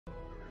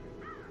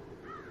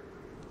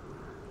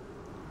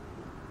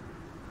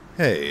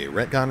Hey,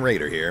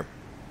 RetconRaider here.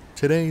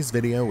 Today's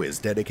video is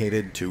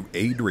dedicated to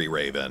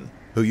AdriRaven,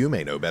 who you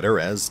may know better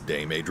as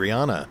Dame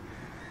Adriana.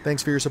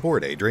 Thanks for your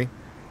support, Adri.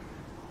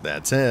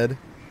 That said,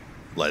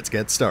 let's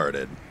get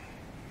started.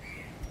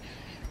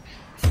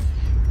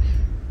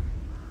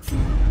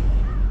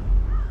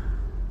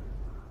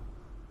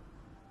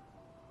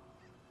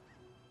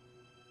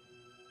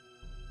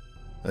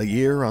 A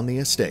year on the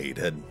estate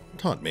had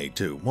taught me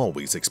to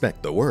always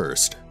expect the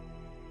worst.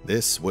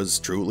 This was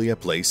truly a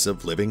place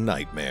of living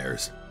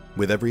nightmares,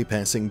 with every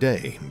passing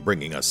day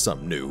bringing us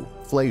some new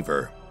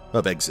flavor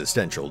of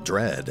existential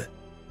dread.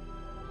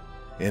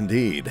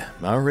 Indeed,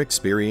 our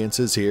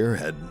experiences here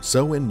had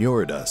so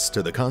inured us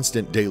to the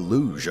constant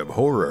deluge of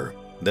horror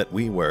that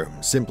we were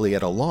simply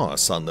at a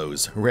loss on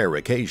those rare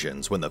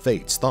occasions when the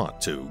fates thought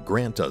to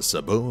grant us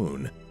a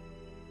boon.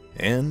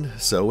 And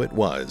so it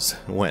was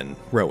when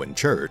Rowan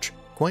Church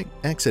quite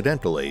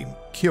accidentally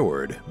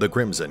cured the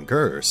Crimson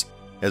Curse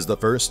as the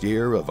first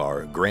year of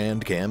our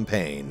grand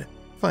campaign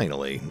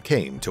finally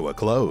came to a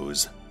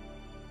close.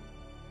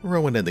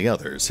 Rowan and the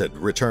others had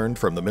returned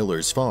from the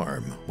miller's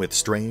farm with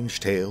strange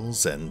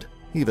tales and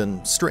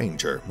even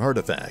stranger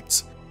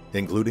artifacts,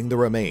 including the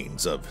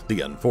remains of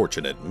the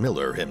unfortunate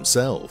miller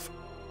himself.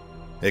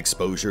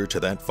 Exposure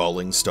to that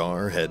falling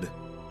star had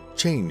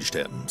changed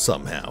him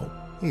somehow,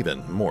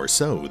 even more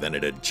so than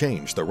it had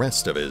changed the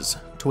rest of his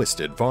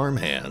twisted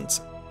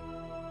farmhands.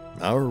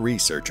 Our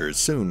researchers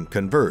soon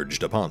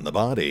converged upon the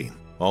body,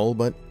 all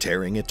but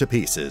tearing it to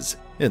pieces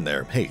in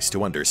their haste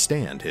to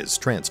understand his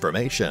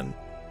transformation.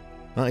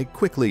 I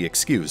quickly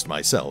excused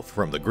myself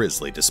from the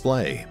grisly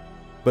display,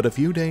 but a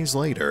few days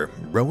later,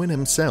 Rowan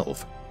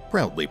himself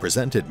proudly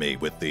presented me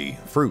with the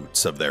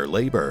fruits of their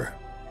labor.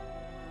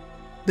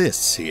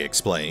 This, he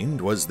explained,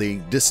 was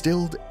the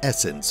distilled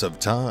essence of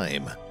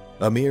time.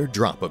 A mere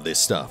drop of this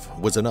stuff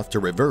was enough to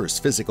reverse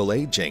physical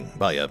aging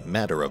by a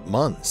matter of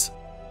months.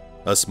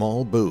 A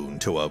small boon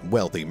to a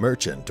wealthy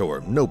merchant or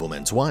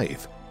nobleman's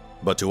wife,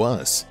 but to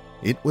us,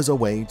 it was a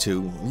way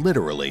to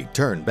literally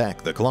turn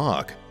back the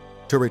clock,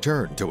 to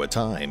return to a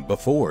time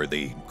before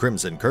the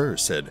Crimson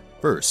Curse had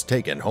first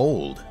taken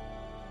hold.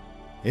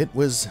 It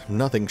was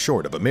nothing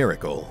short of a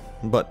miracle,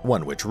 but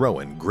one which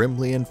Rowan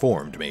grimly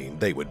informed me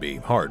they would be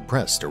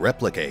hard-pressed to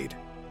replicate.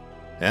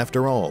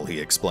 After all, he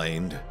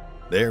explained,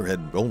 there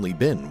had only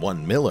been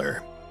one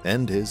miller,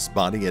 and his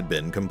body had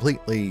been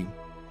completely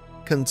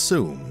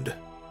consumed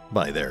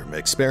by their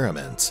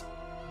experiments.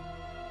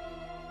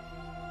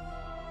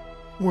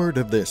 Word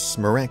of this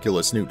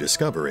miraculous new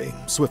discovery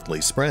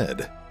swiftly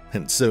spread,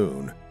 and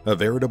soon a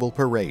veritable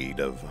parade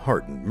of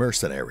hardened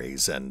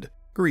mercenaries and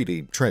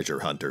greedy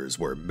treasure hunters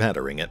were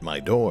battering at my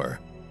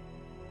door.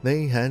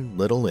 They had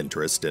little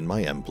interest in my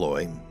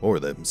employ or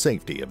the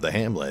safety of the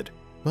hamlet,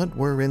 but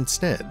were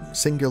instead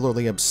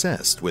singularly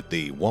obsessed with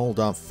the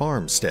walled-off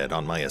farmstead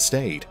on my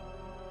estate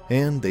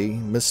and the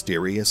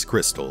mysterious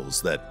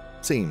crystals that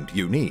seemed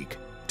unique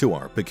to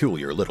our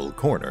peculiar little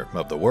corner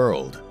of the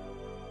world.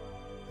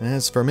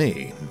 As for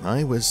me,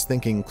 I was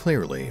thinking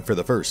clearly for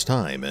the first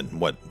time in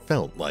what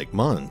felt like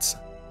months.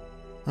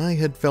 I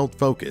had felt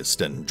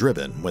focused and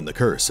driven when the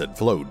curse had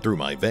flowed through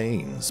my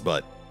veins,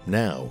 but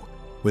now,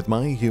 with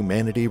my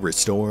humanity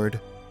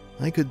restored,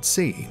 I could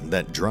see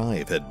that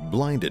drive had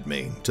blinded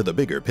me to the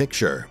bigger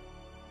picture.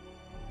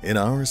 In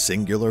our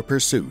singular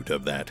pursuit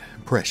of that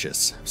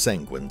precious,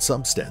 sanguine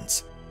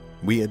substance,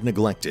 we had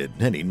neglected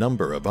any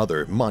number of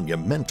other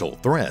monumental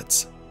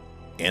threats.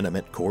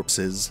 Animate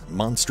corpses,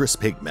 monstrous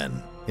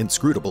pigmen,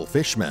 inscrutable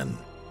fishmen,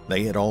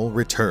 they had all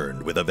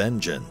returned with a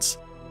vengeance,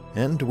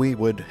 and we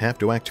would have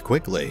to act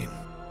quickly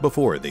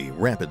before the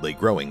rapidly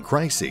growing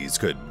crises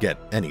could get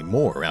any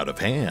more out of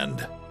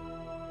hand.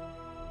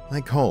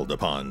 I called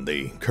upon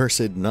the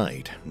cursed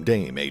knight,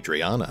 Dame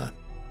Adriana,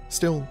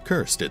 still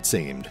cursed it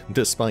seemed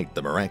despite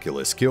the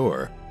miraculous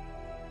cure.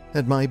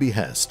 At my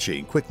behest,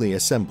 she quickly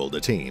assembled a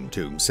team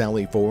to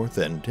sally forth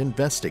and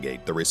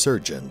investigate the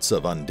resurgence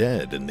of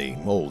undead in the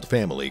old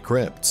family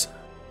crypts.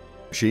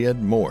 She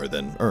had more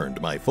than earned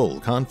my full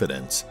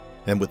confidence,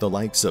 and with the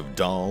likes of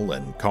Dahl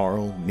and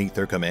Carl neath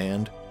her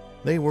command,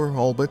 they were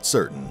all but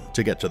certain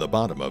to get to the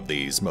bottom of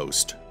these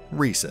most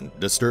recent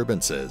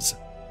disturbances.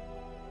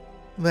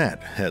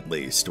 That, at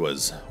least,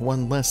 was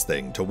one less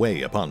thing to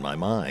weigh upon my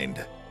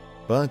mind.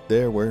 But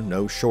there were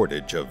no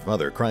shortage of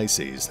other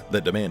crises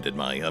that demanded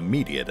my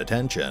immediate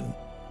attention.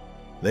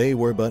 They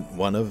were but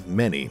one of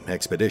many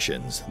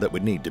expeditions that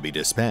would need to be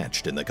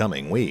dispatched in the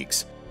coming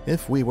weeks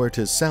if we were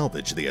to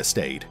salvage the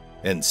estate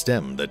and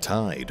stem the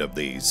tide of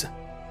these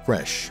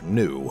fresh,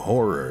 new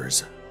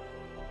horrors.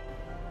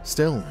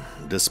 Still,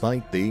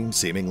 despite the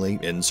seemingly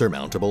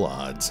insurmountable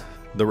odds,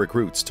 the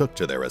recruits took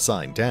to their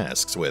assigned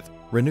tasks with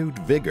renewed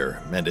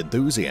vigor and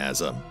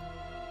enthusiasm.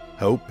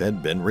 Hope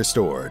had been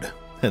restored,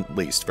 at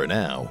least for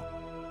now.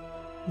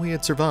 We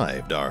had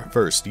survived our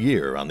first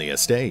year on the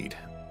estate,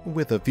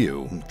 with a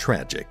few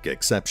tragic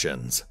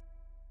exceptions.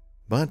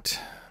 But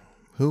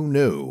who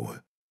knew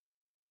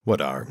what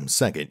our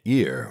second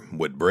year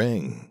would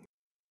bring?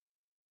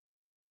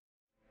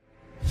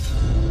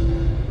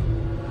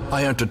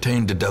 I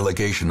entertained a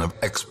delegation of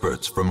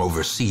experts from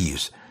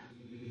overseas,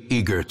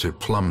 eager to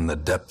plumb the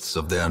depths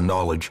of their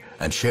knowledge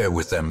and share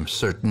with them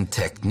certain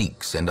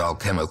techniques and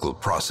alchemical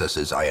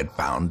processes I had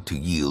found to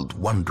yield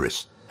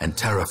wondrous and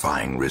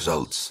terrifying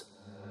results.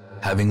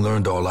 Having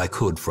learned all I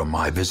could from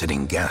my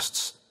visiting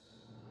guests,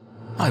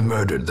 I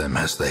murdered them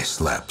as they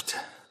slept.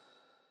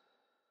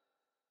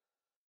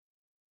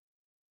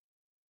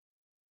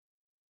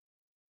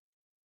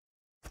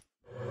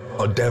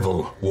 A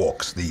devil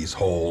walks these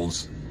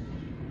halls.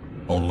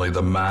 Only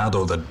the mad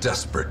or the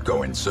desperate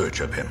go in search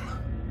of him.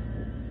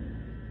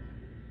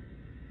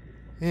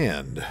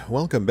 And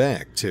welcome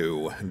back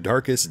to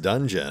Darkest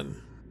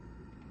Dungeon.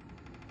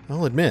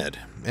 I'll admit,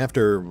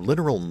 after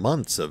literal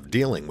months of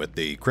dealing with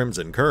the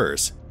Crimson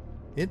Curse,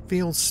 it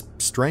feels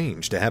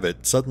strange to have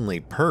it suddenly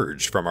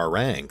purged from our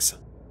ranks.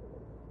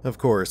 Of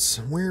course,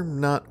 we're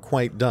not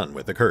quite done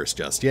with the curse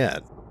just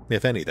yet.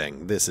 If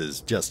anything, this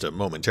is just a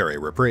momentary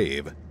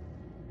reprieve.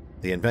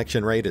 The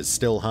infection rate is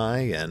still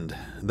high, and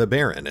the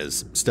Baron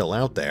is still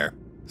out there,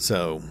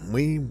 so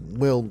we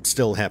will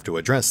still have to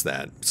address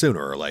that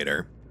sooner or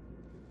later.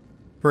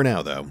 For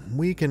now, though,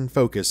 we can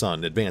focus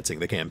on advancing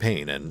the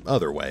campaign in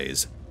other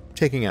ways,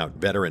 taking out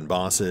veteran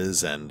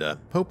bosses and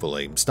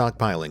hopefully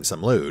stockpiling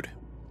some loot.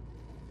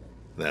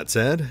 That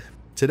said,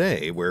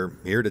 today we're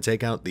here to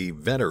take out the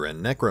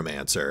veteran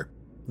Necromancer,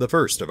 the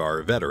first of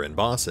our veteran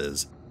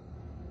bosses.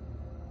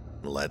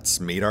 Let's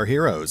meet our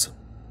heroes.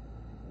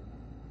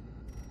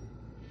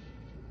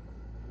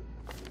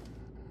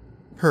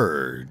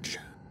 Purge.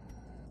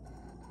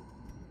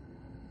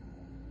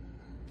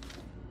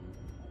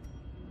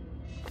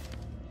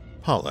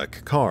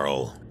 Pollock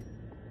Carl.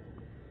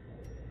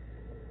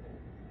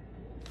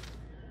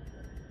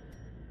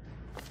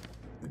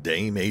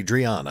 Dame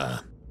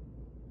Adriana.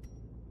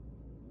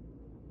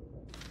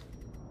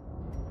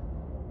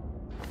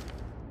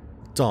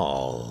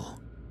 Doll.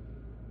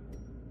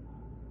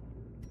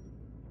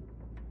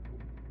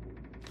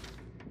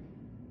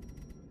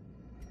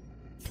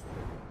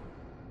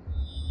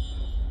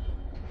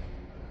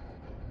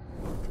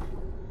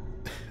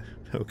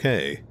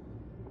 Okay.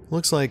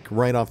 Looks like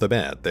right off the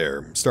bat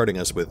they're starting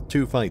us with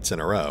 2 fights in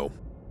a row.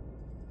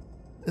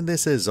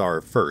 This is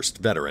our first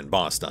veteran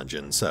boss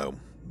dungeon, so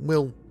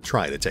we'll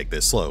try to take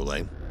this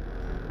slowly.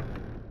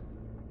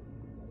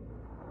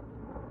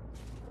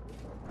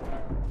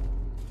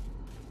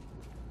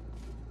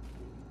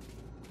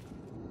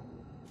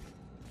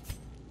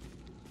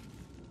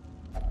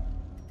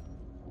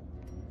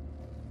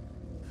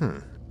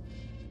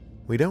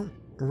 We don't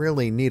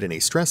really need any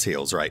stress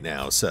heals right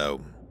now, so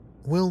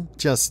we'll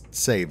just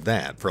save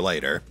that for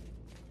later.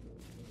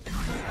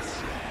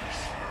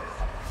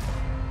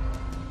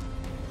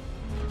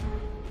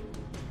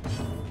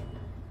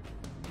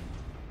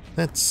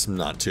 That's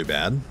not too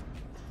bad.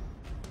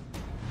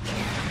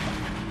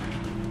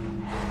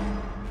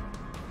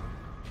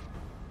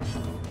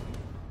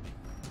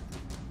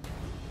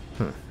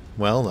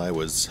 Well, I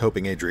was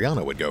hoping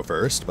Adriana would go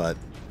first, but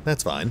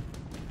that's fine.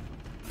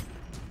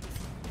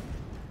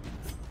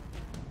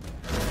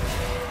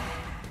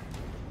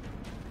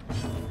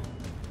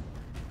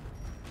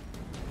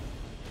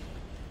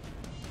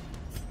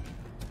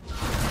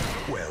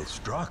 Well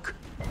struck.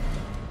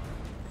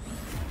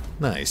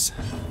 Nice.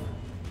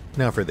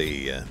 Now for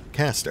the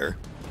caster.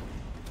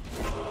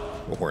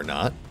 Or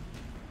not.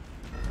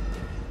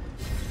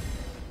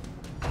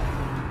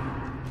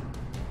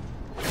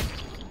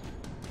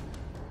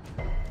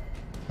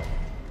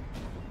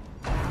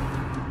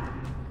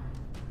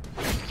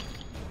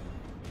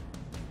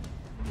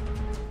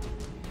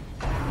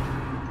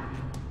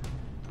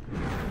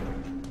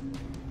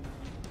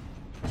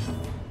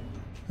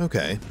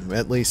 Okay,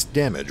 at least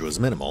damage was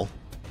minimal.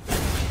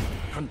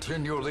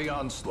 Continue the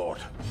onslaught.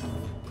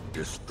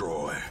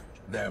 Destroy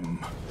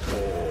them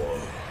all.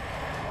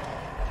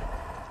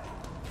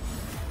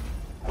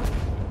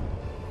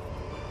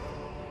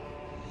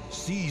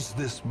 Seize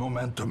this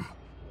momentum.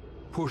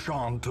 Push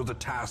on to the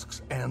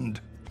task's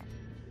end.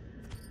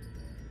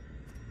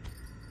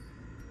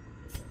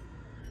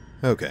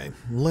 Okay,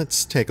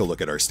 let's take a look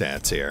at our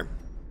stats here.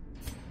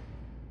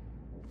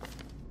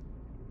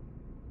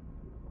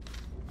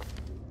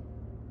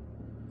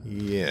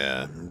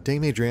 Yeah,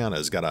 Dame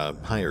Adriana's got a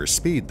higher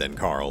speed than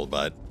Carl,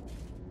 but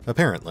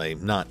apparently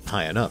not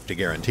high enough to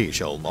guarantee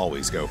she'll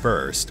always go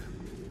first.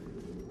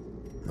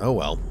 Oh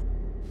well.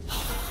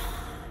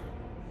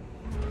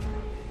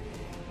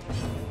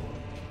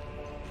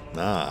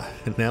 Ah,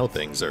 now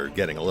things are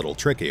getting a little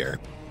trickier.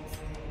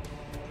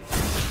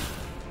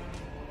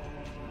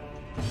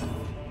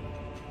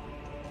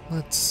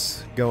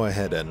 Let's go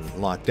ahead and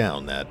lock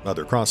down that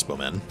other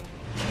crossbowman.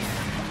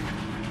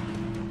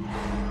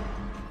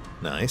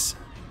 Nice.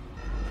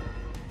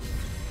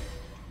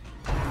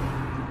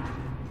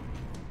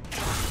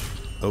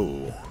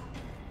 Oh.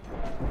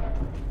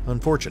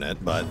 Unfortunate,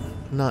 but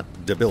not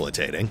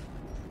debilitating.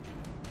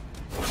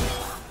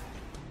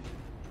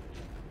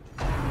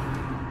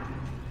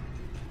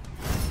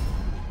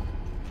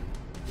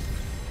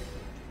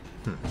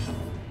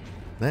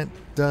 That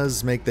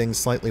does make things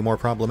slightly more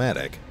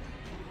problematic.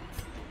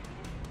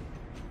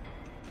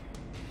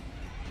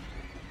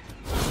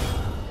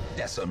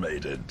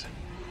 decimated.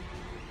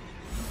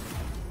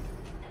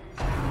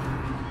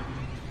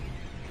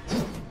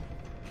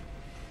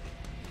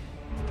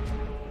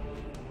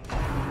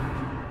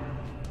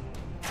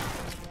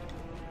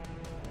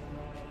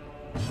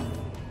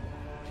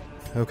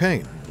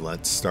 Okay,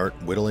 let's start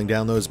whittling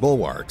down those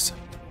bulwarks.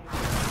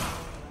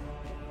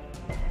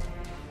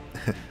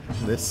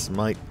 This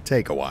might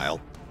take a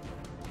while.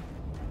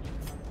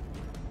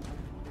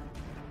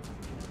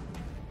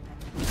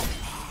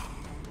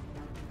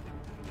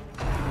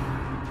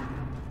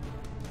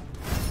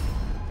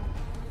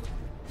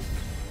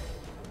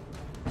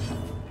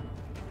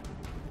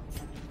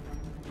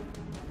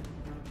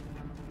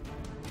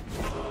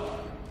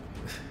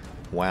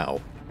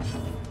 Wow.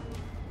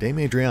 Dame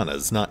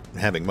Adriana's not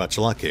having much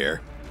luck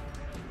here.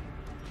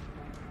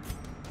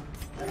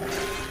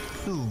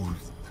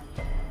 Soothed.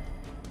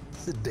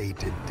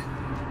 Sedated.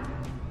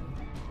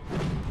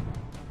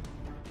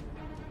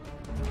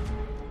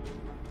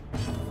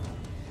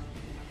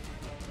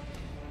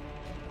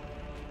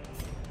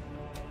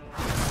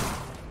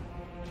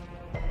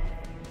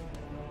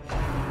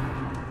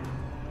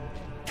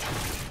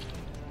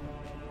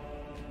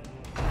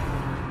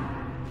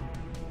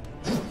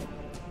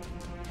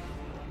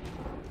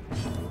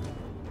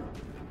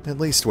 At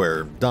least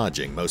we're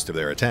dodging most of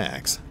their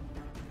attacks.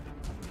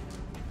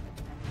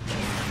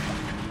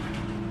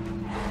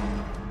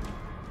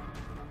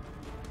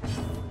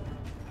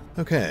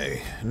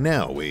 Okay,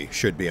 now we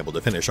should be able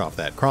to finish off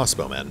that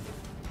crossbowman.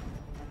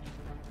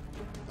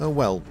 Oh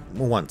well,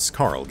 once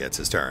Carl gets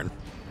his turn.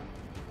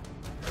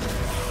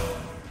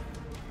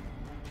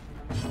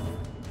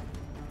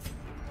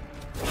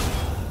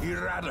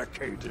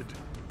 Eradicated.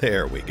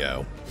 There we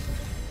go.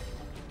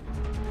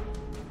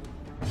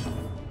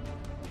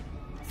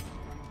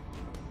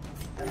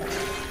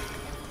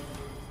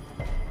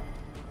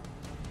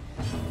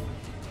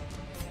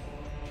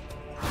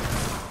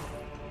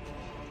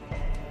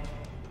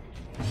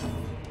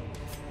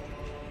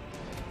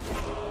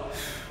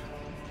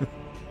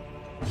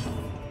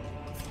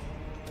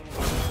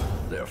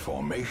 Their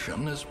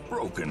formation is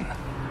broken.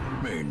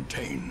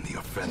 Maintain the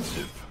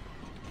offensive.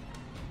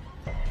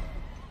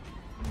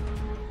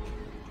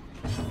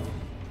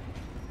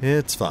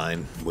 It's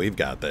fine. We've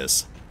got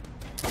this.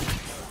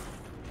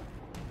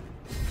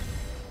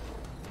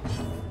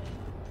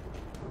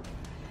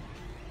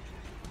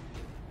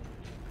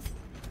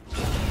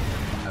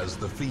 As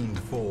the fiend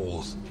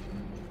falls,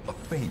 a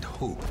faint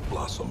hope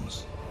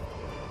blossoms.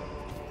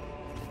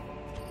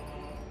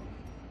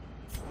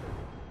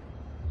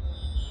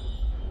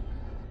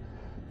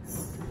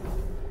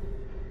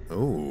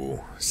 Ooh,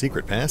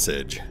 secret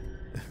passage.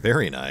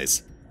 Very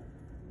nice.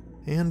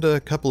 And a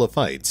couple of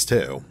fights,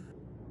 too.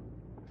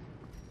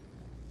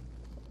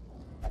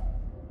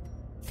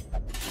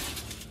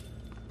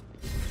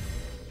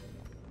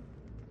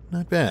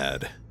 Not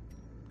bad.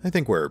 I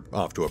think we're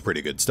off to a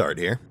pretty good start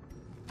here.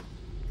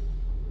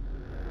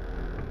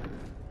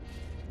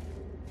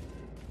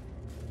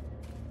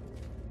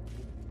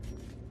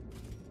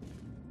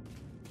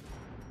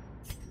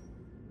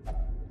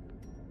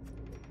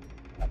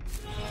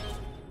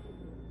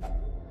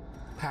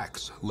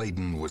 Packs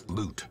laden with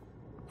loot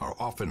are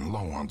often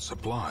low on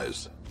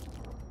supplies.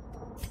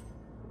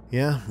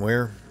 Yeah,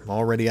 we're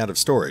already out of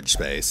storage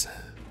space.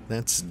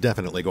 That's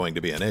definitely going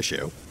to be an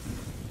issue.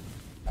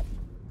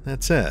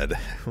 That said,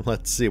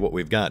 let's see what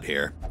we've got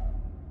here.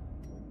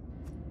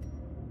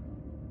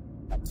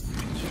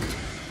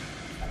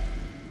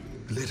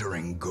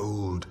 Glittering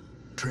gold,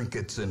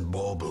 trinkets and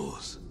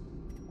baubles.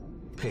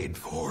 Paid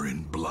for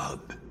in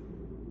blood.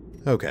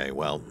 Okay,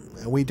 well,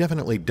 we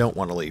definitely don't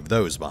want to leave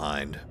those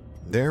behind.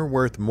 They're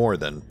worth more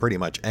than pretty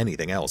much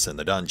anything else in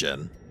the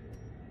dungeon.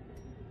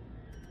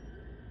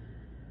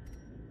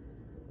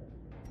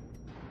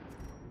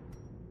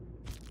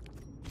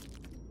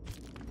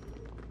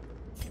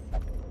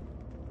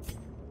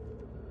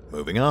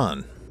 Moving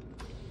on.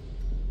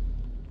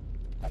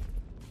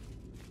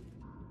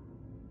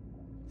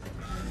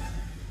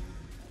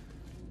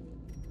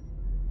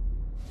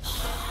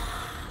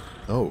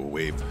 Oh,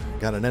 we've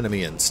got an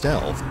enemy in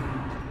stealth.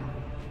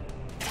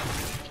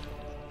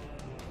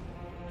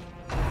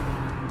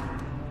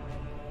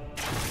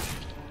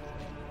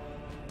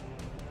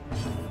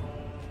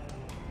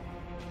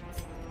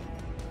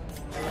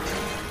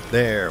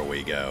 There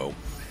we go.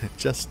 It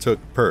just took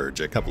Purge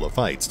a couple of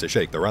fights to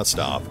shake the rust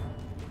off.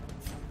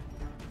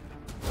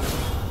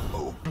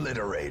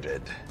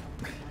 Obliterated.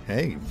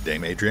 Hey,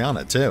 Dame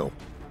Adriana, too.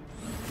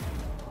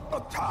 A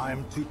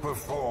time to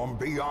perform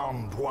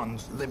beyond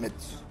one's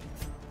limits.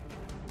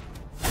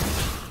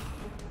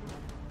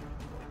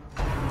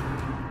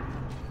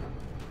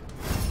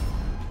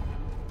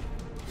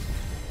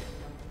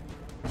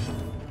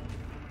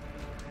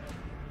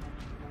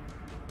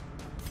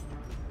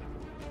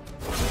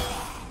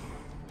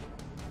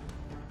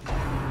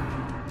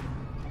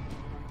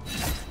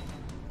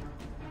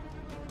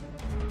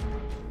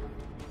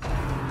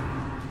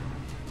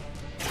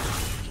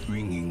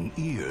 Ringing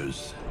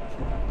ears,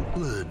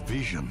 blurred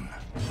vision.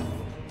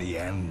 The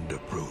end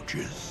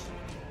approaches.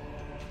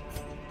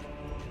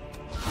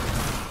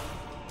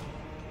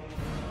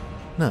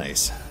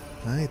 Nice.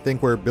 I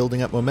think we're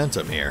building up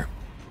momentum here.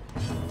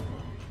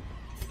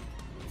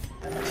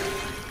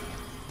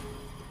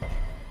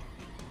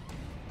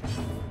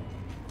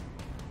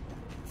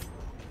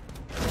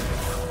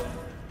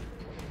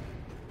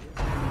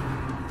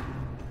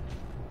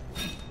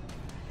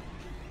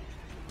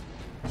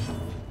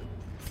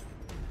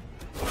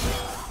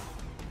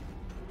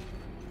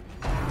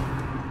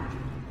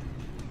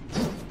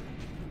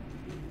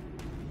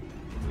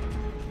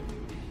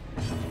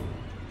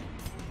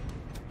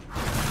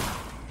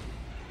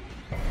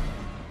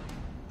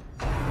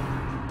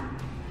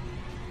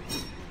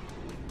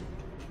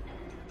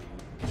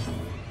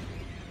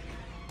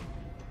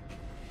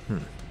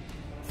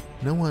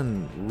 No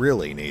one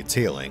really needs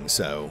healing,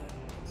 so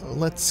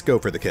let's go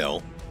for the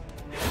kill.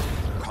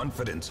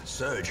 Confidence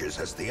surges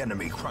as the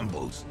enemy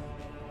crumbles.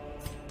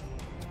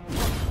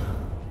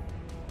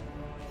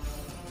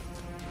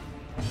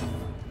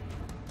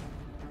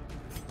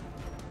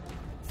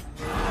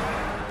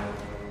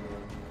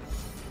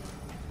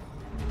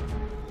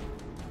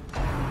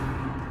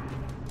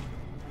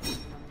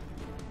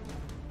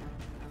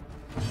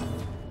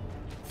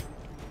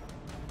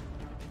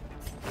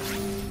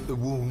 The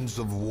wounds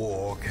of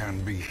war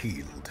can be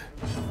healed,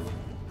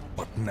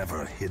 but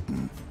never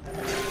hidden.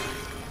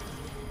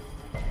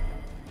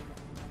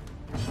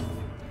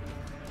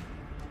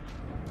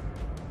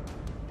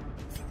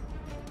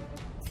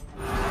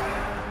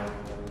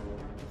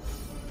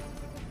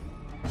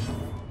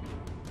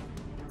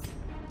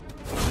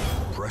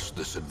 Press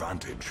this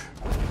advantage.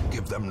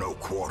 Give them no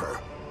quarter.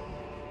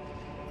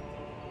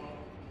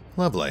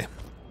 Lovely.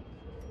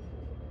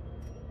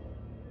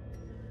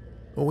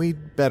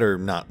 We'd better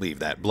not leave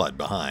that blood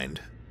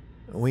behind.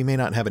 We may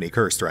not have any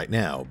cursed right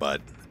now,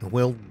 but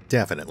we'll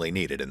definitely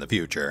need it in the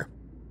future.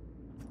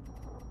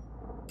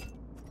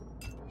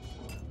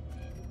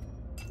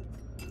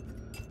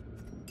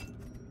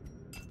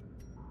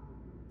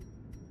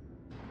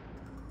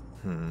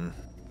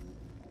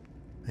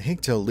 I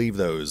hate to leave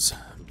those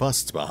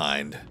busts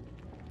behind.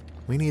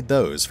 We need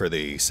those for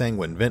the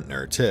Sanguine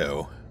Vintner,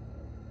 too.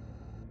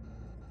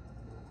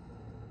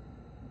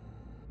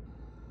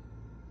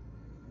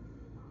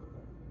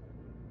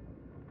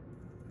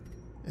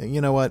 You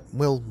know what?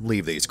 We'll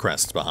leave these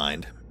crests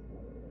behind.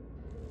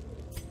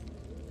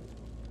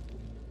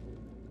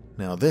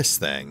 Now this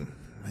thing,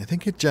 I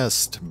think it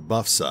just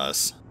buffs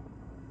us.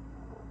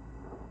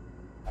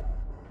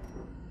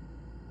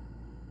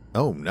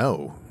 Oh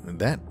no,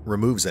 that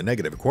removes a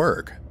negative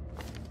quirk.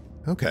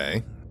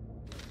 Okay.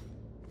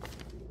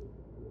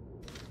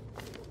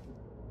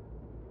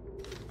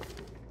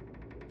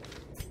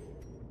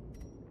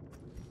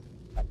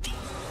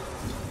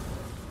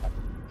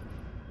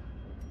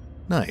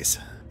 Nice.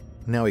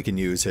 Now he can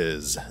use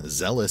his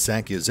Zealous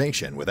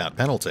Accusation without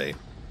penalty.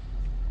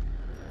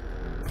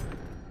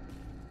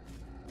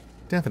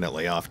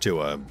 Definitely off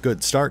to a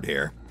good start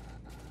here.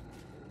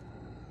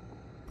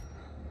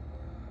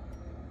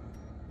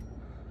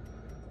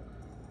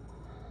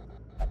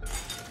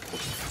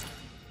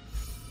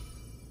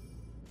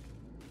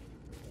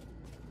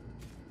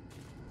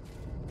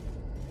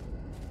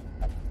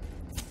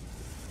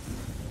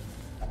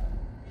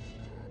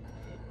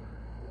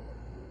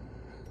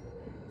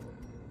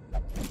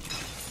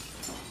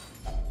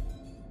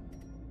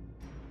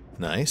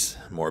 Nice.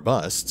 More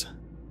busts.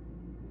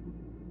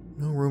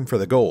 No room for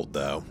the gold,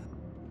 though.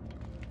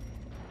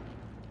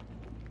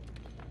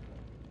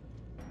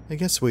 I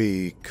guess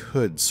we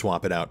could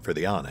swap it out for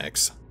the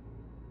onyx.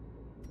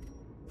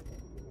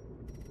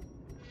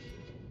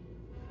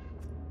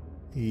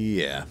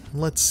 Yeah,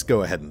 let's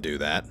go ahead and do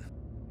that.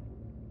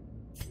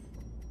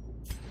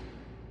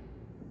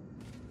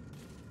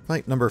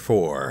 Fight number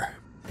 4.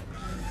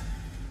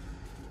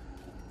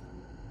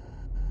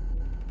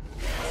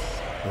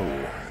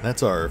 Oh,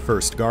 that's our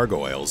first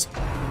gargoyles.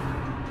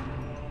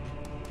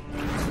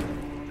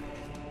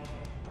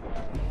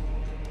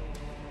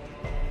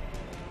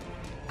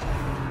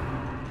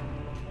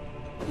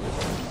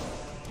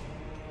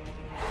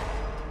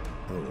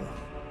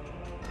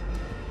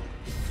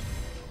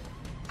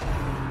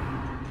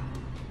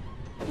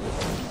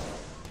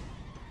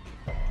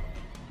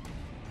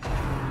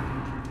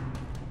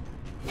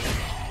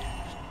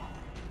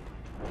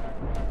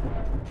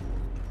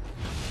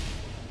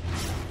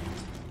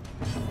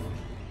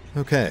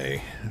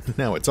 Okay,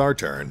 now it's our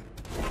turn.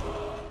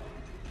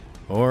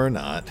 Or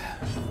not.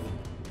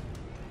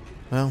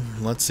 Well,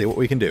 let's see what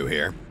we can do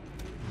here.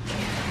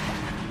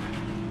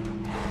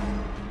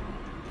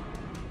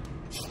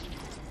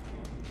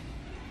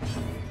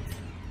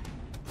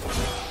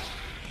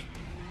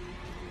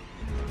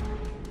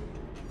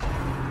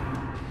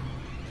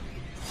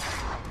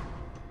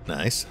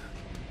 Nice.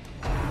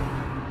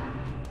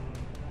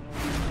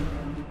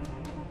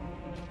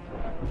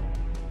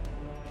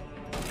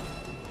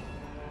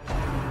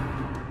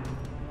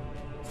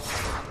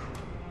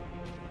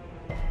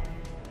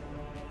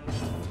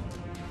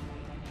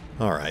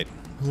 Alright,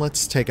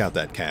 let's take out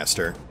that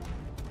caster.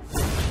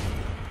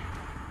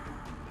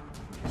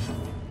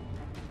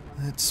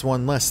 That's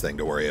one less thing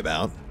to worry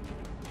about.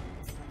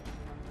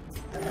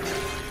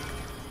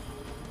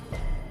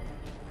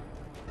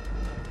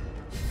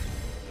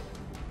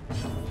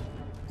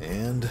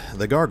 And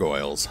the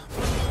gargoyles.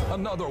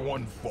 Another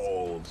one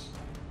falls.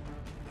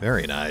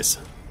 Very nice.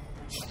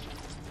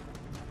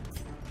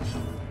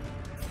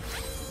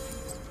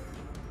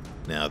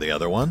 Now the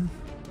other one.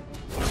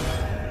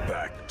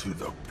 Back to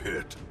the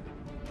pit.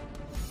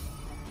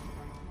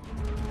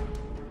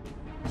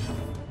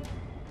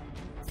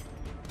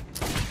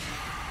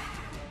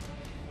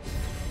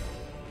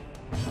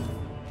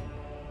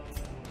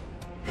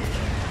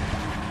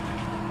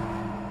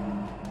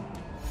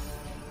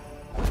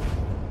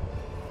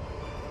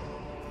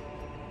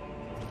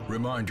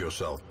 Remind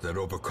yourself that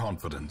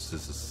overconfidence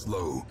is a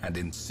slow and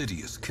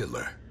insidious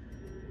killer.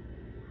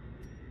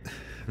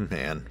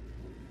 Man,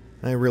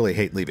 I really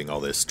hate leaving all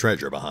this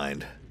treasure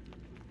behind.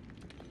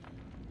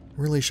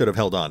 Really should have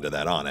held on to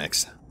that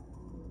onyx.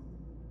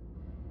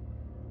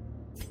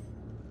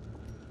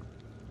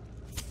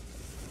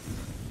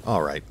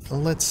 Alright,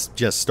 let's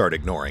just start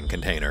ignoring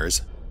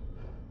containers.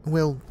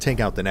 We'll take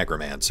out the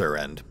necromancer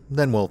and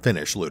then we'll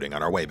finish looting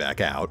on our way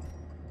back out.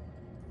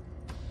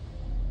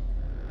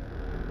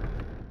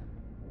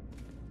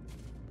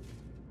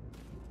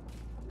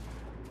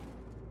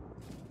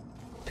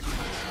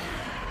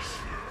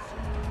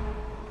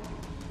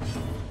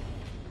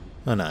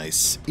 A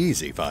nice,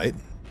 easy fight.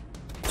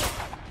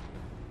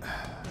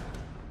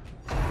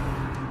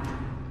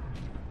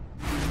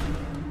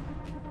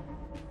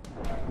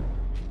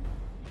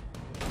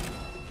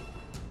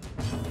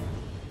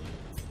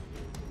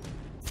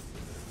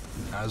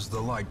 As the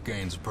light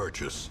gains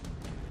purchase,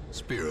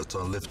 spirits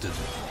are lifted,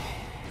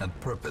 and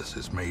purpose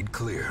is made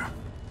clear.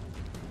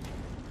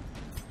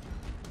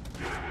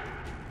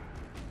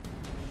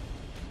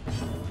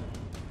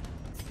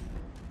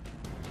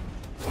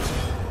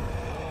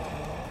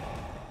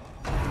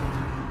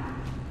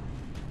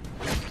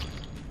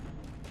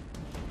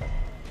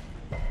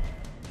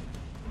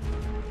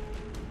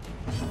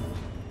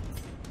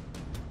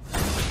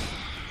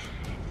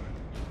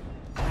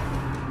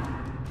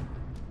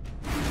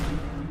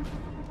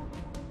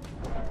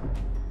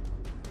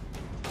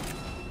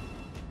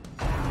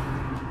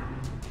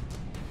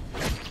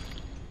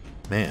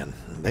 Man,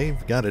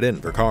 they've got it in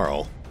for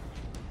Carl.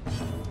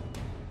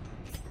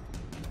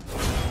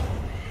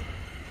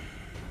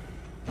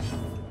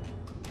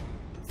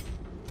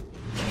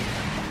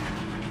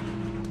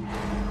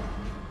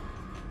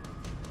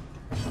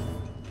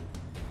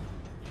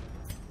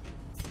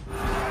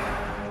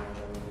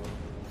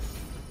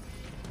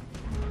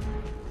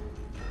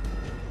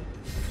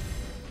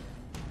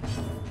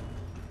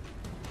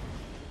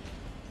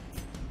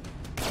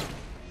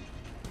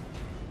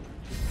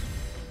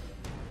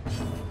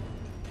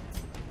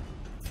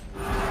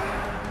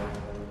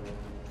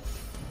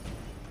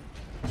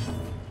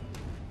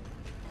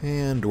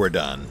 And we're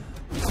done.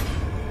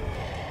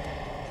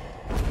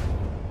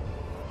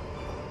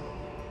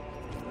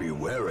 Be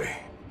wary.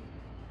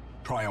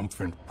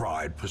 Triumphant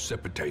pride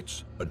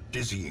precipitates a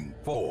dizzying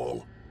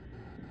fall.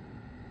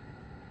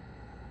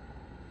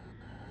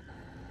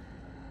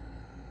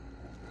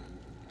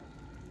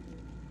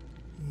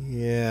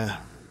 Yeah,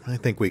 I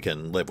think we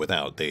can live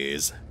without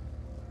these.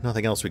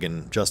 Nothing else we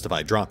can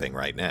justify dropping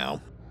right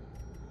now.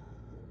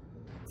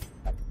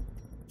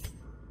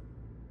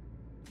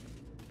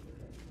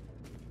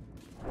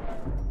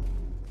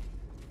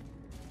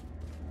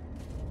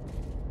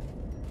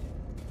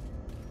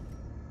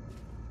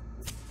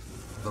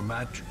 The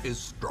match is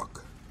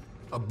struck.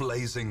 A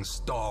blazing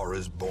star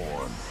is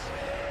born.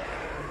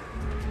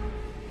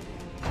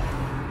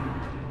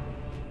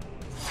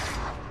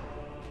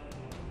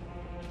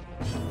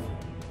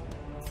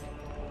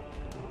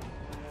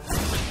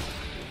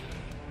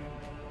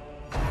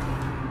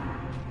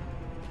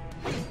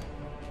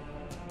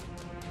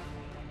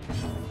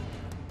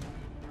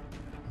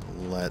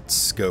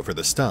 Let's go for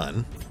the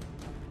stun.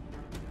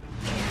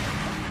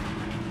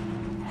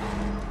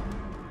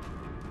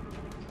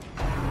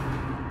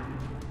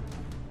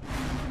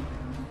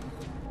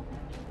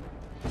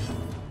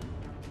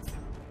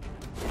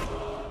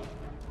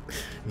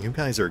 You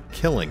guys are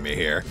killing me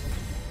here.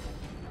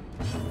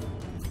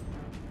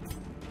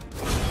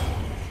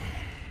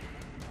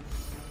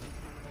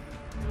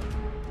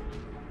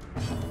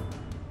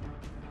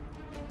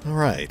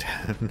 Alright,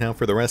 now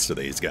for the rest of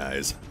these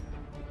guys.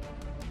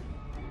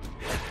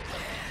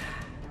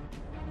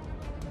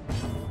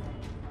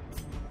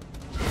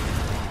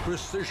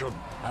 Precision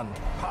and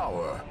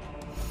power.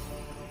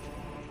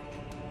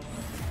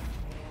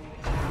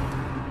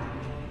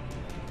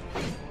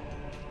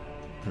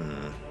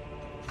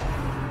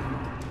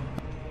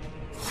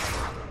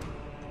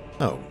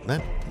 Oh,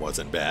 that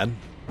wasn't bad.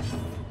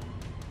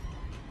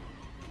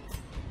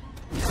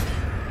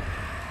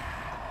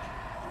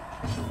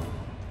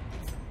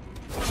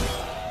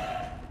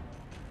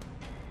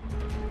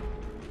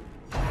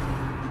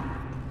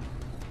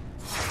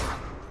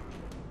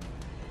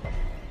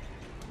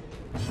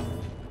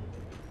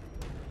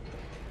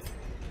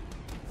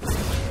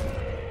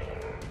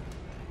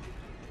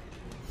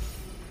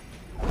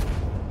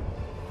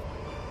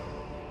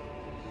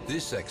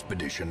 This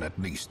expedition at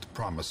least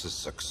promises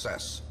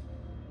success.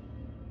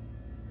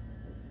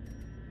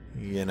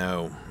 You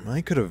know,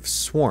 I could have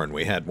sworn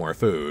we had more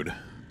food.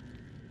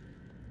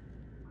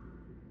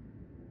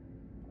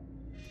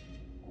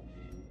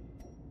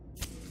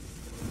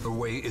 The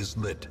way is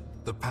lit.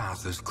 The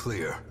path is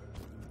clear.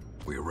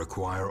 We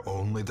require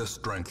only the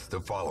strength to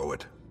follow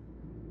it.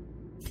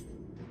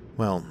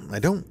 Well, I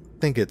don't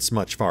think it's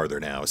much farther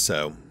now,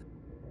 so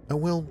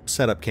we'll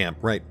set up camp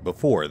right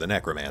before the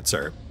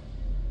necromancer.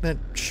 That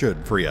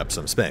should free up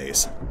some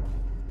space.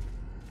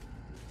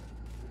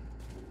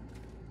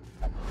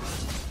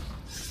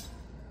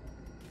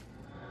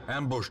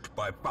 Ambushed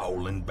by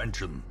foul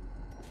invention.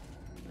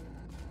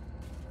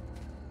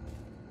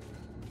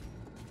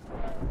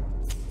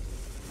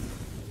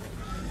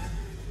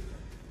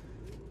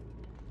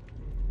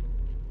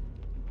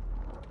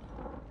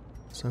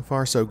 So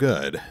far, so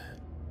good.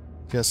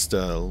 Just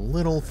a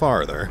little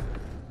farther.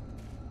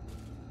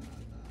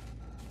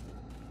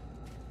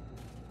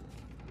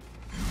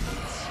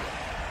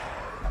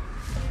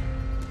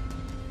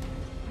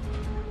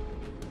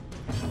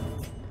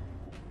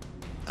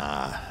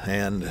 Ah,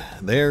 and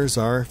there's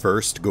our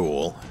first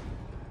ghoul.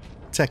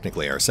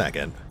 Technically our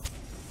second.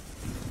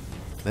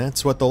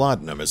 That's what the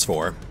laudanum is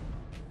for.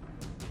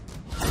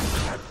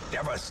 A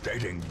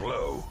devastating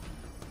blow.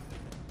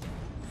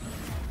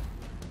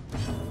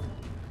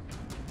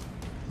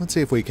 Let's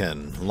see if we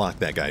can lock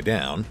that guy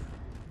down.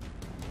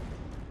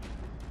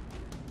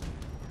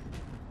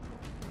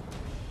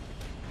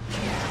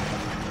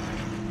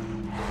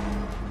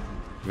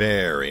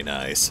 Very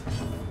nice.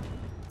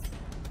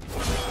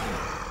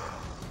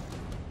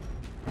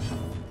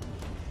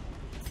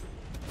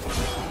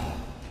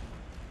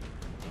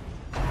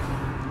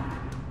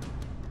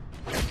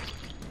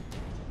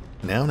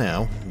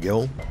 Now,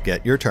 you'll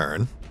get your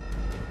turn.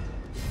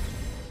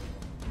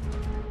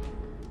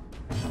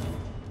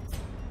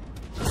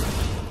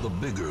 The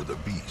bigger the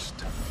beast,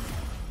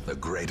 the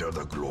greater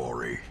the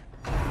glory.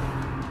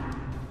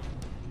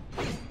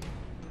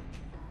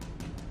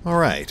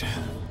 Alright,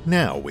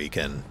 now we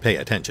can pay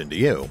attention to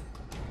you.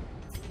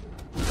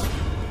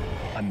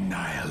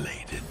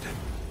 Annihilated.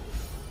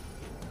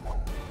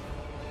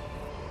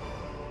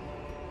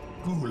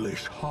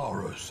 Ghoulish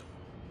horrors,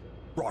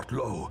 brought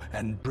low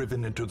and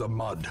driven into the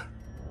mud.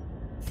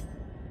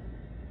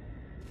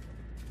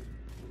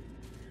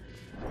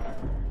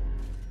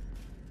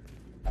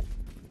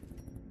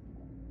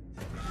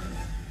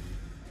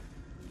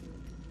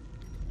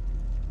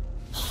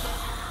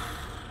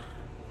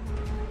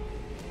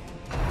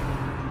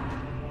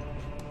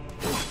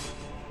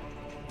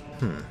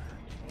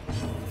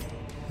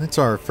 That's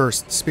our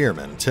first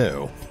spearman,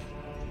 too.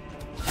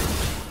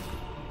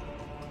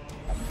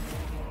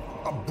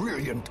 A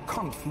brilliant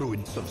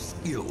confluence of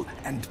skill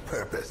and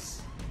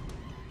purpose.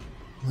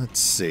 Let's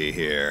see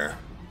here.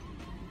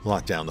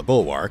 Lock down the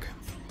bulwark.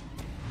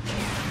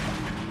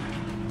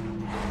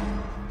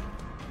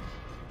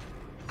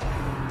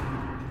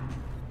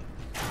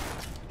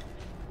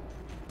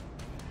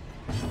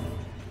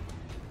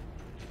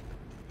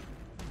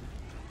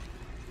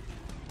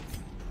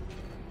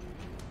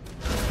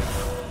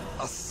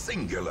 A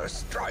singular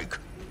strike.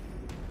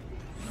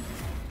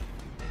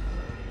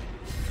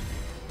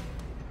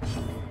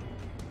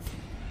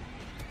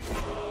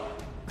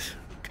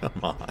 Come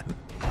on.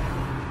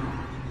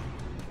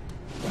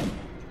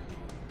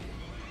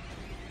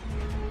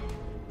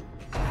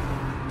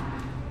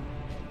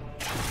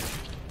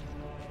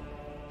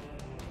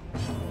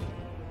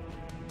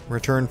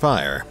 Return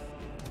fire.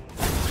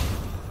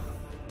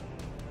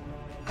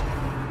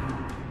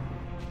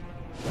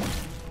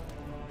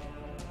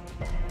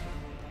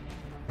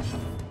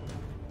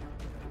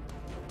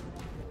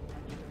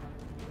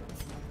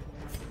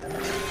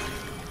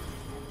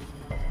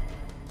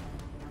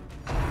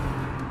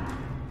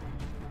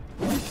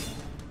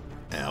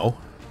 Ow.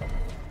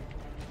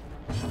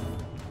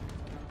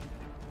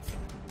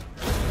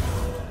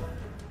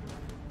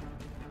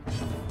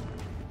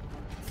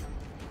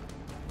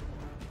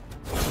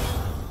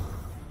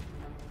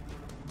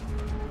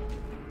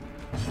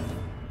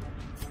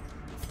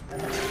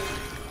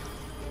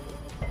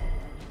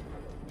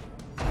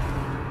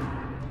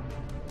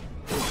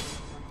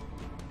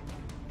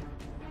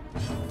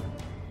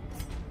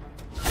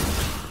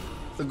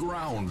 The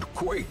ground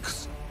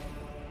quakes.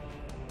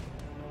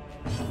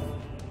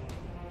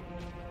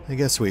 I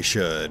guess we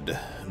should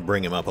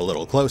bring him up a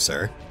little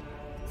closer.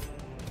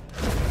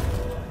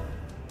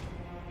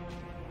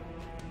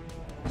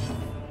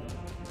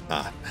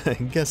 Ah, I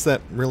guess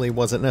that really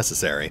wasn't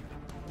necessary.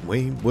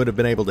 We would have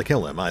been able to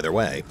kill him either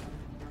way.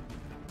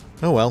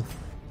 Oh well.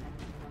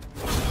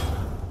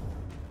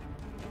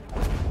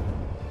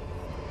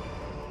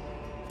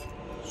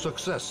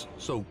 Success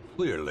so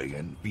clearly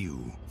in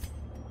view.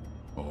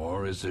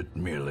 Or is it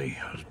merely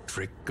a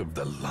trick of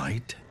the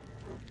light?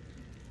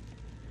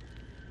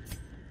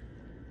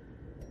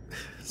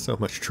 So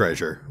much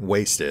treasure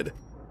wasted.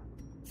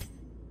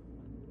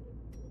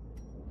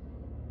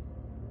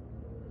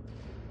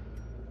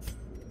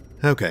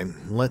 Okay,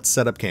 let's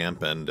set up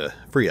camp and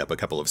free up a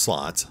couple of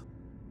slots.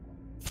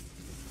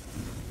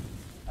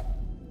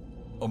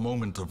 A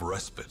moment of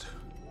respite.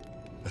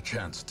 A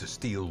chance to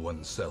steel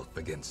oneself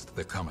against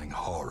the coming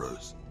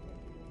horrors.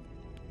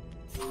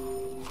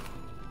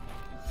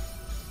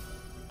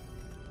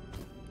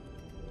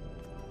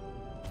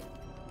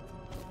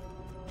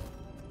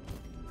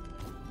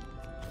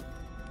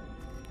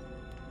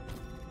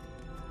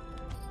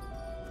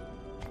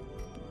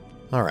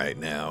 Alright,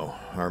 now,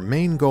 our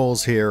main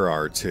goals here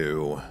are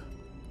to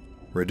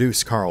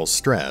reduce Carl's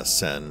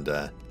stress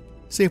and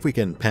see if we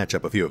can patch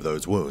up a few of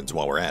those wounds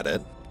while we're at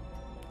it.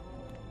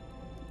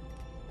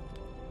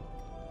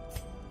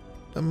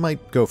 I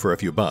might go for a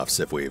few buffs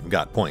if we've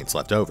got points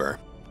left over.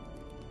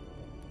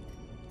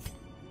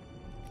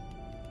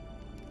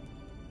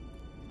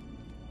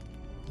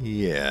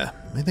 Yeah,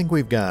 I think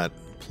we've got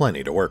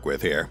plenty to work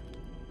with here.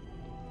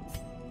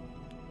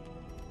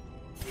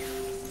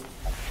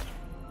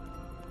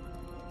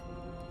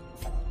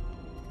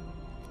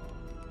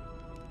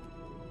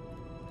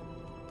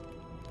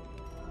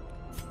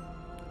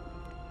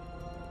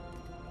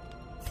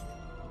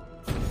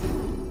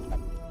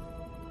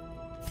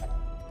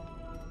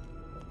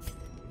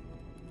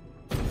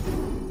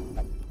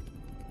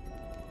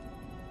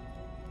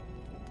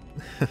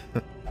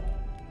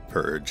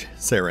 Purge,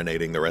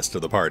 serenading the rest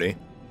of the party.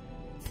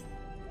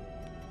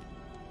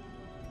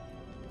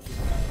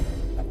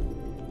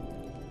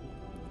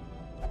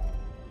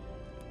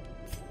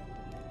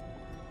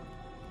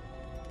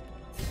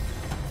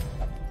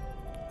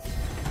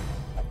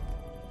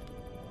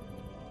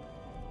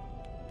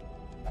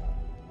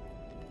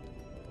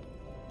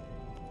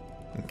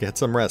 Get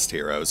some rest,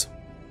 heroes.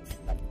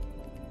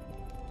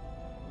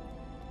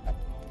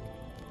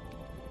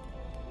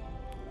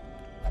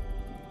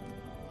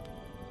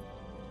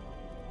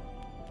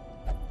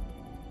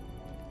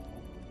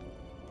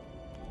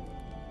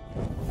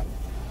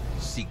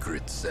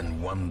 Secrets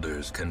and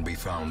wonders can be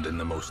found in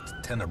the most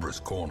tenebrous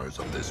corners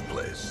of this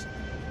place.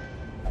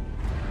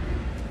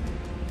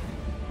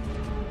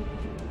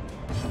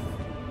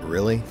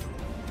 Really?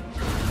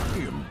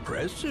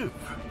 Impressive.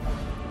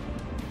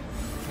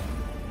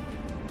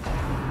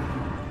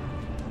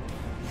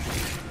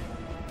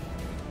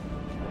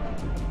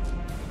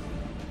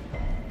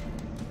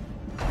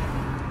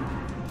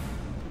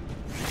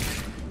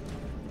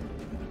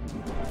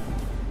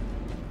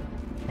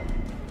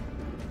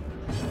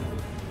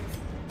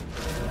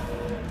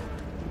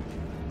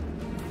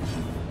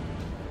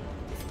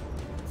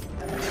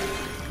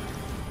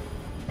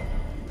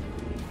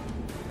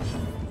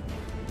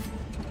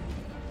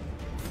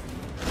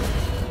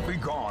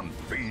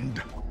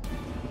 Fiend.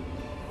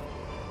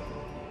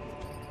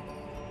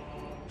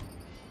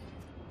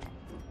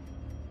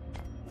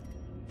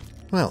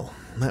 Well,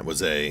 that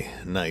was a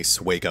nice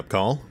wake-up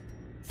call.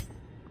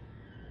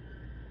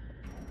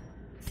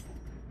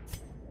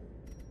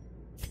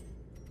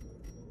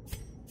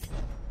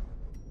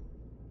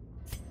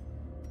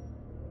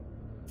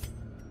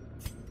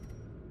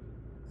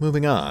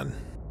 Moving on.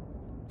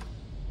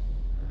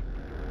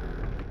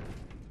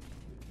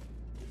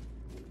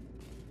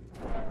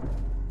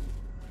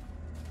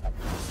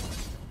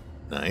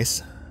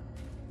 Nice.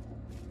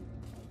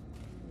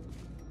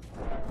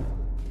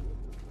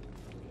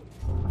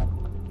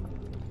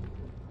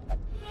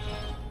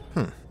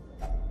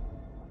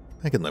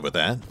 I can live with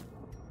that.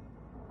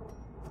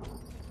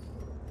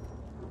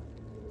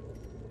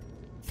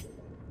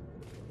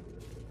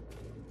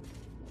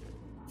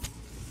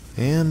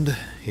 And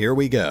here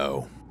we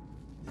go.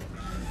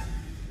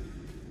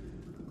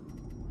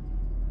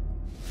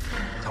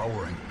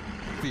 Towering,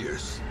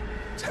 fierce,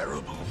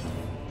 terrible.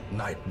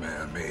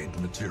 Nightmare-made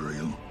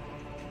material.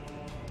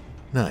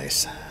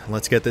 Nice.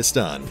 Let's get this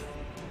done.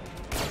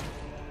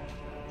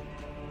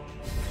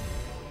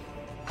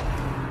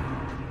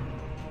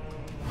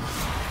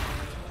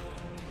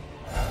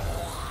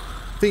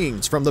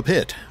 Fiends from the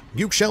pit,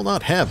 you shall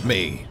not have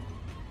me.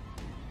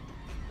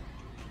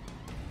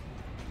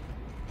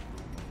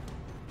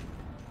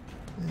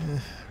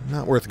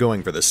 Not worth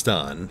going for the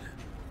stun.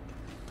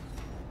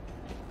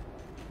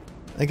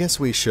 I guess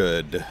we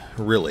should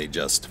really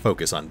just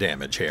focus on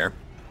damage here.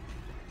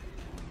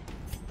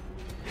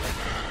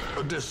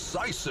 A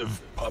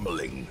decisive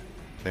pummeling.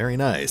 Very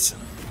nice.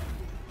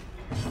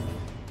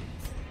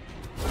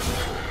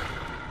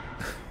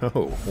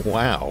 Oh,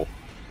 wow.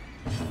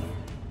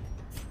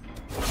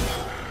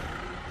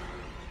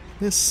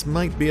 This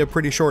might be a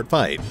pretty short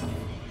fight.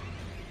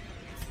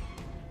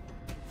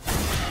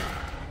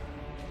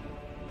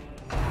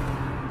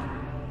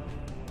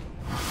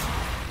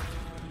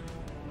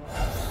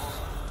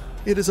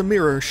 It is a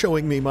mirror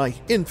showing me my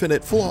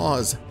infinite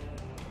flaws.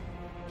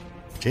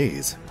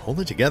 Jeez, hold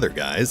it together,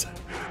 guys.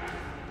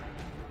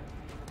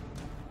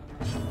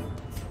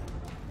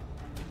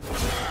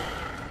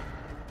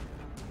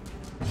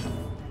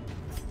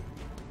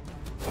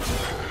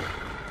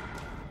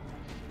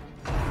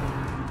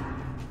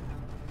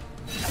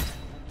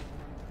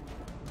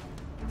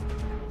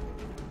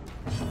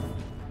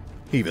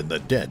 Even the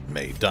dead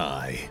may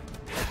die.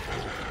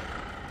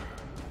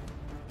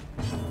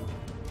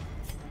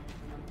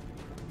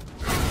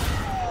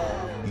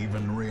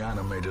 Even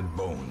reanimated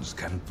bones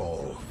can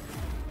fall.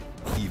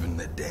 Even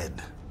the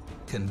dead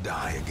can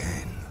die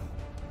again.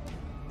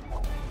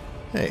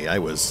 Hey, I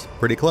was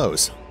pretty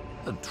close.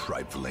 A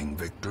trifling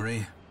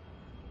victory,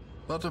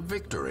 but a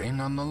victory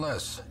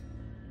nonetheless.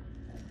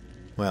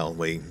 Well,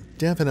 we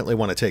definitely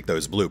want to take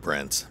those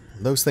blueprints.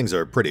 Those things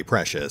are pretty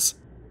precious.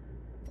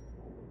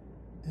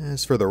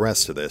 As for the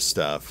rest of this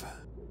stuff...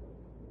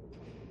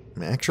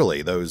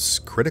 Actually, those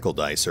critical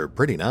dice are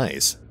pretty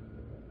nice.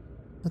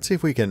 Let's see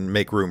if we can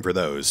make room for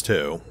those,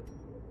 too.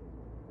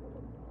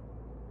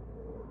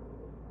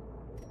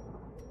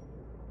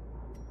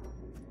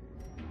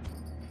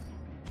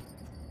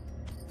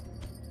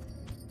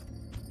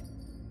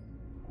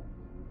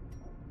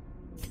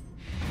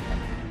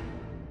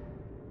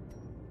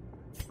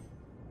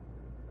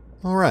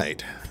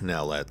 Alright,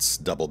 now let's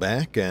double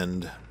back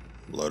and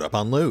load up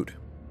on loot.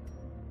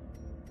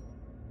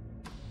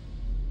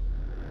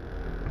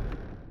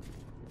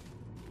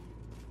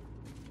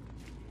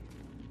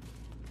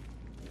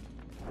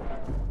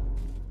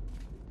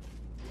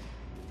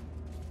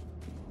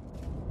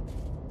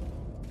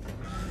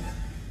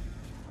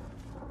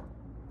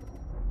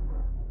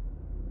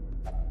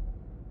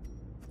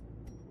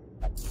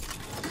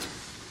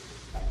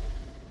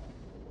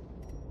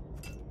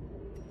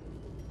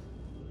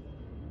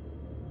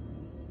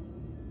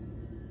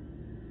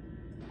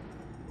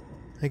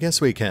 I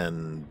guess we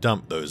can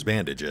dump those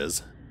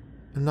bandages.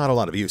 Not a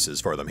lot of uses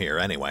for them here,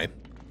 anyway.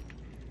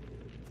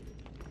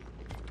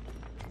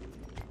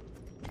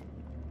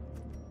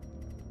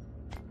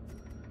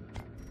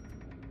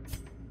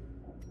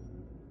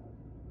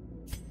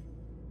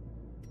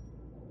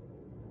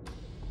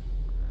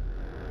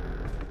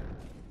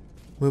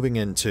 Moving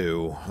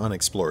into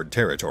unexplored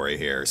territory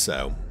here,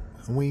 so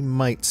we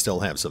might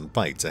still have some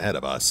fights ahead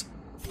of us.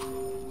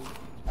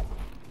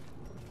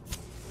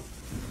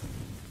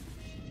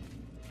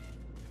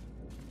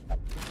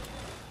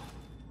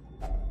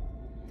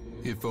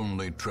 If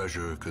only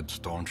treasure could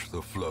staunch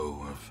the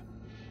flow of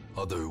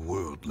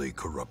otherworldly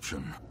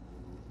corruption.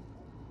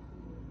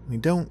 We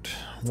don't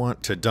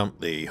want to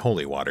dump the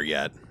holy water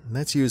yet.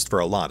 That's used for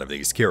a lot of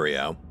these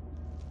curio.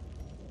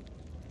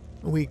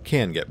 We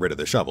can get rid of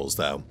the shovels,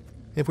 though.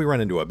 If we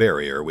run into a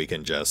barrier, we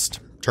can just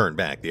turn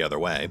back the other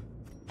way.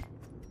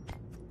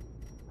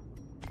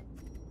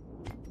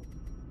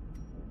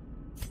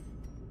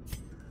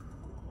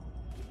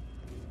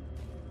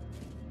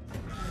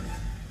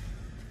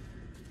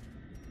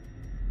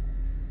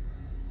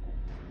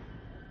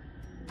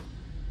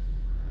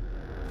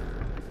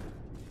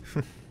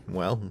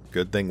 Well,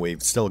 good thing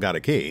we've still got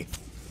a key.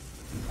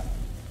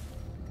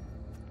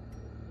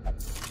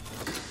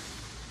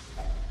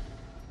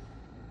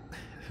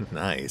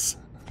 Nice.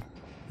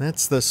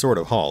 That's the sort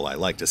of haul I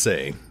like to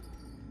see.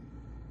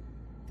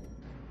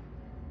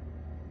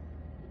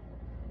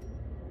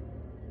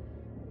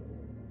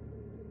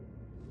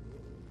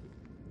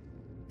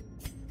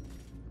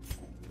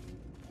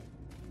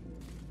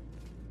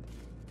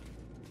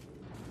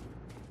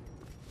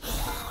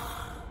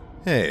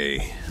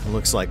 Hey,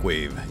 looks like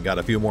we've got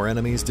a few more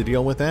enemies to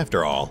deal with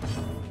after all.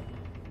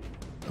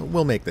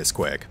 We'll make this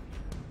quick.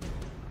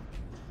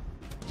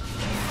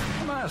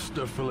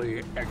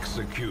 Masterfully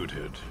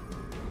executed.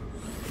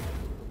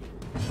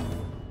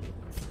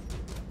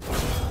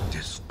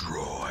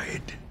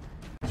 Destroyed.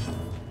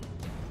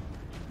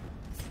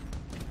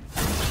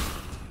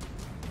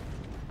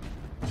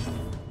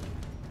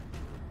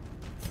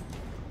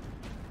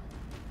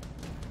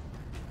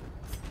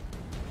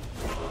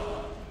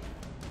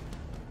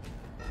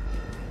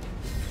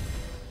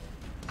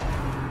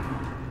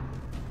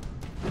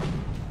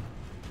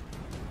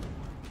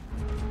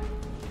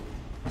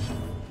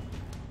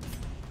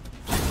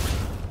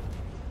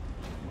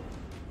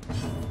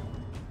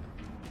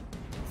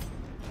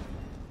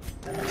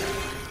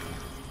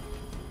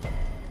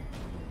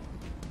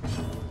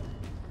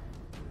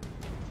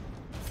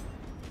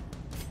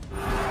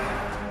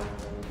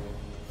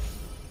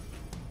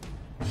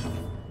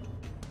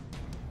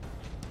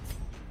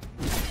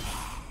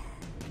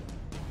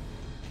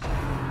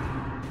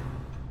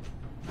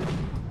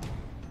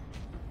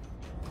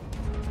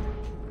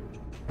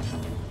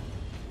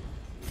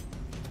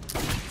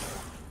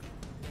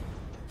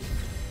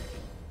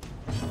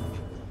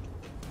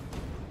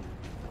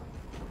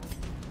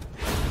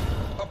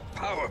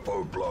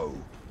 Powerful blow.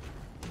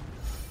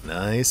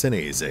 Nice and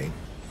easy.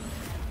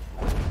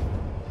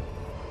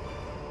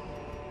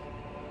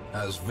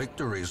 As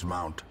victories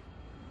mount,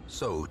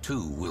 so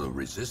too will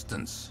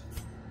resistance.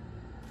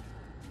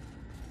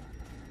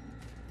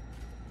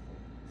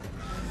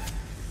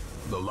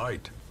 The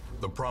light,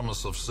 the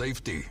promise of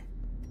safety.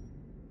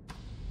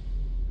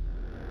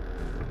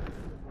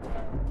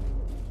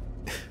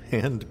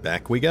 And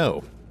back we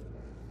go.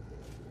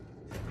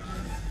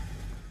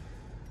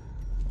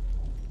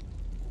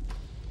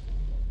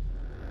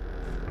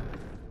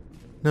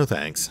 No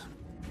thanks.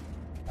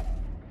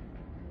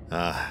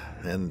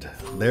 And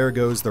there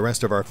goes the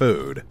rest of our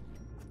food.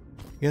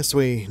 Guess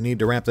we need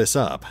to wrap this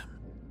up.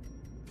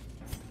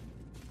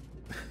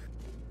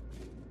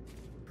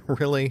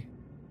 Really?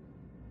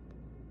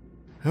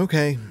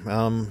 Okay,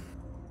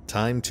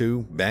 time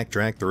to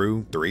backtrack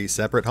through 3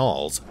 separate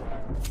halls.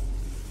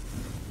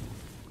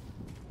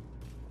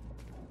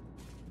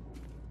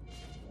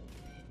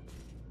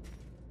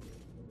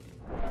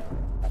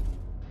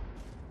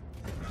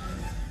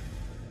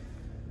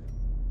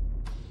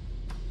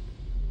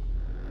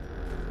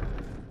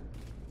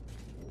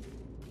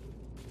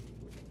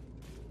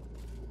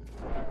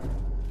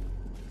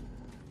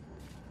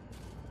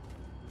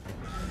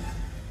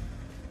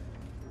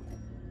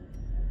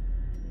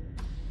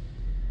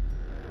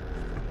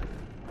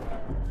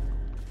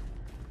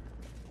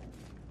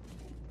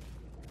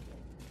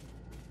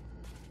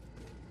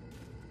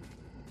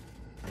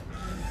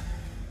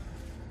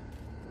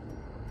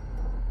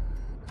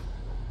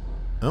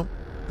 Oh,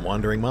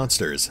 wandering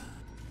monsters.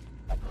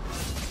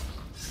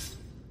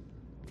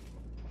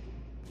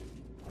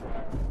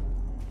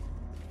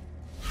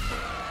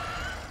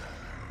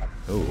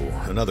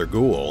 Oh, another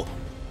ghoul.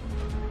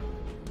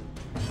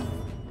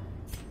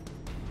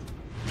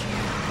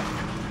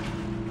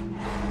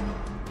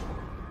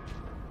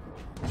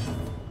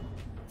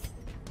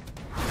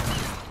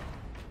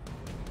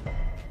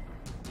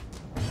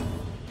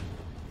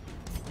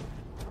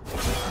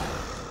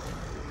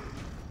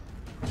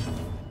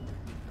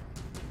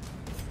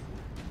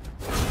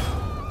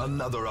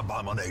 Another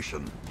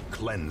abomination,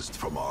 cleansed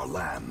from our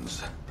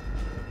lands.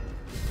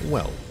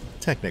 Well,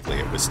 technically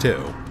it was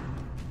 2.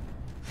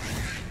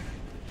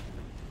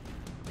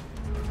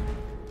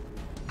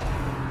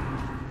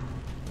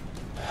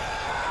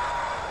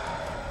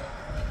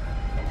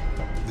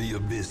 The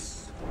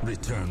abyss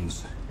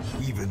returns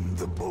even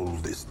the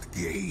boldest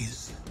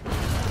gaze.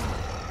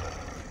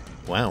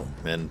 Wow,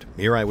 and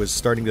here I was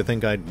starting to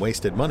think I'd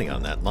wasted money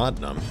on that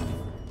laudanum.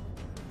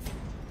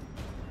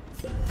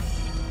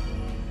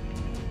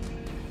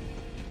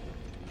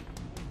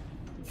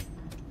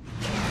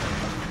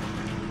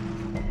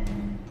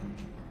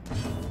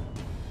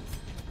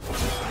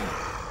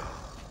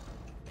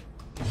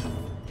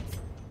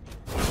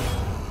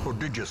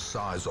 Prodigious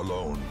size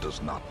alone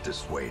does not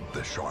dissuade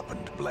the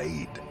sharpened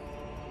blade.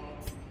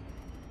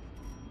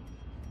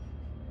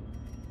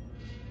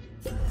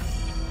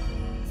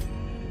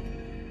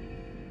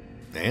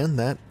 And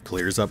that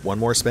clears up one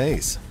more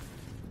space.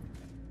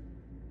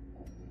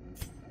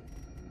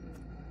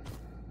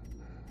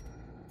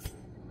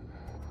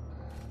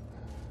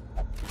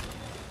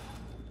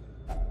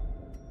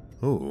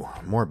 Ooh,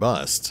 more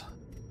busts.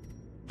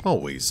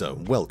 Always a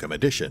welcome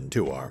addition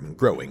to our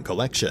growing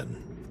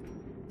collection.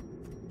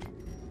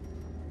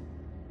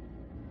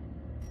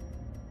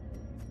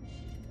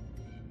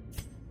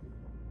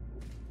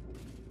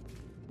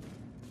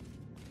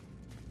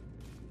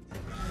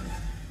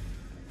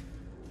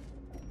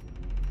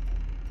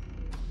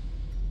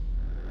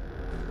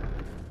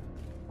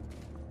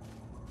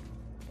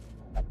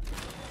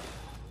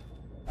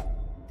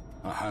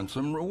 A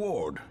handsome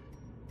reward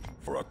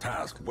for a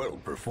task well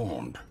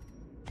performed.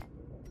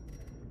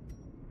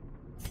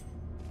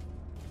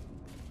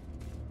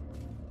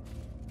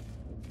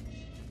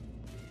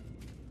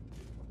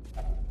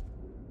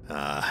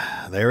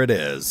 Ah, there it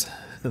is.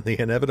 The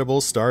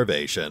inevitable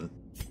starvation.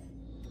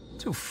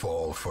 To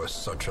fall for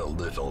such a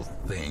little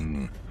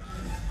thing.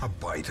 A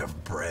bite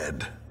of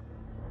bread.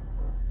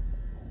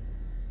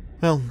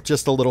 Well,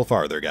 just a little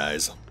farther,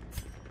 guys.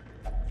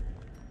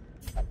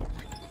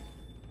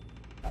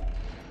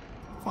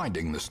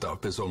 Finding the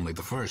stuff is only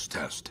the first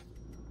test.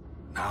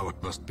 Now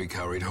it must be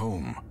carried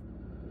home.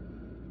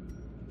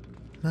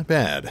 Not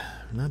bad.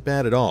 Not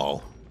bad at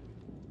all.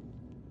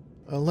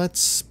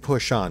 Let's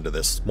push on to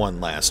this one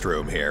last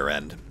room here,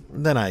 and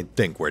then I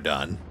think we're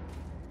done.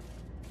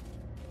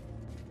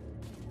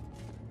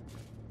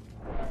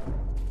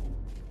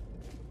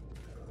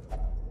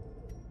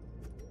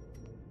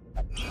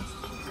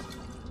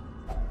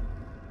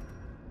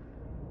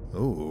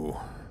 Ooh.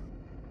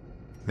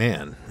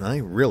 Man, I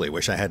really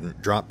wish I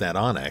hadn't dropped that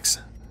onyx.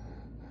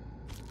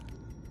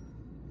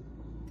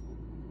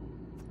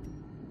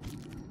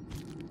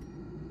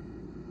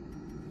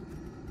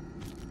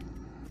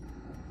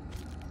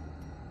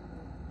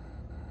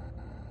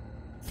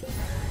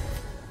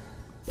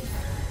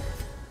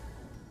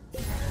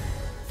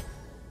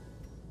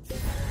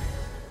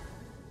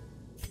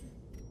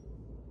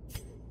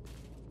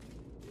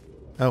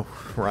 Oh,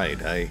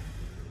 right, I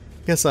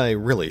guess I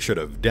really should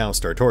have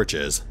doused our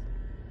torches.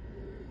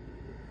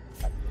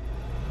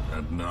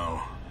 And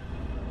now,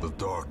 the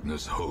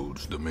darkness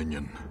holds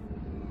dominion.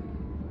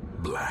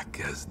 Black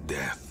as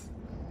death.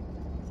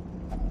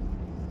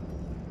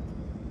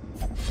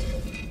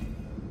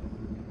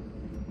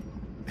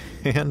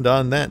 And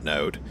on that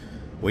note,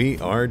 we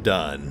are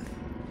done.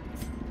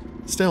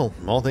 Still,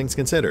 all things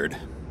considered,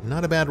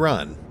 not a bad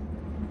run.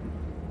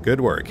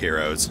 Good work,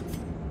 heroes.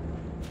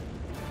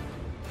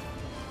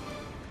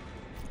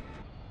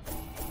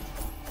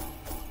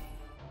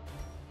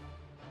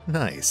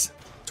 Nice.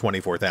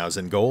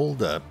 24,000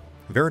 gold, a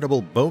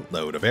veritable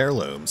boatload of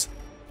heirlooms,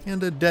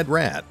 and a dead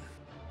rat.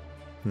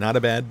 Not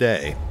a bad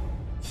day.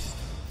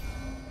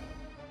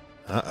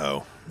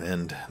 Uh-oh,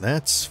 and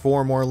that's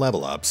 4 more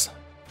level ups.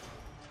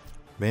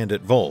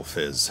 Bandit Wolf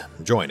is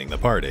joining the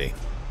party.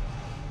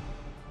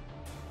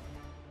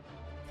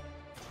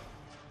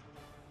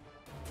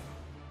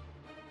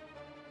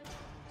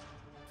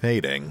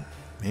 Fading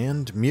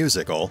and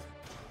musical.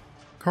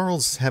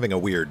 Carl's having a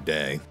weird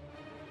day.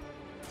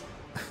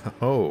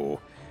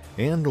 Oh,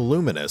 and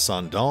luminous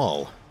on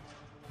Doll.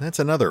 That's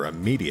another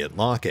immediate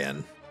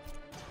lock-in.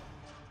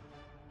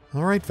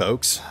 Alright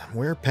folks,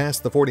 we're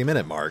past the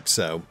 40-minute mark,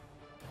 so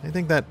I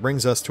think that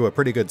brings us to a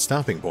pretty good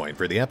stopping point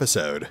for the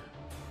episode.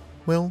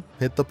 We'll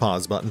hit the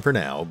pause button for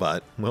now,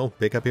 but we'll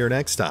pick up here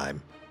next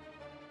time.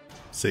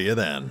 See you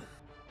then.